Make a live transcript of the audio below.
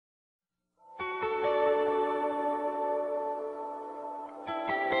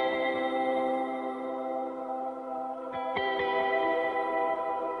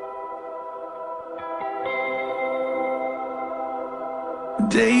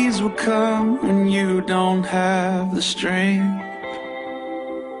days will come when you don't have the strength,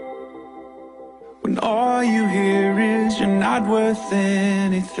 when all you hear is you're not worth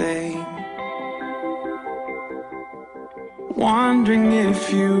anything, wondering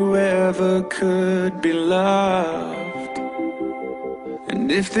if you ever could be loved.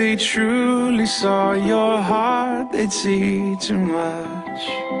 And if they truly saw your heart, they'd see too much.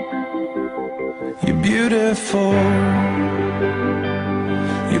 You're beautiful,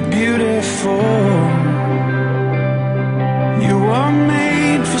 you're beautiful. You are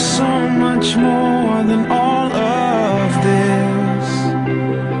made for so much more than all of this.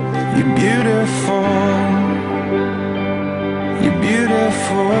 You're beautiful, you're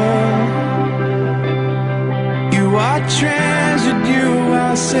beautiful. You are treasured, you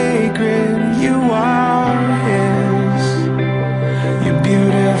are sacred, you are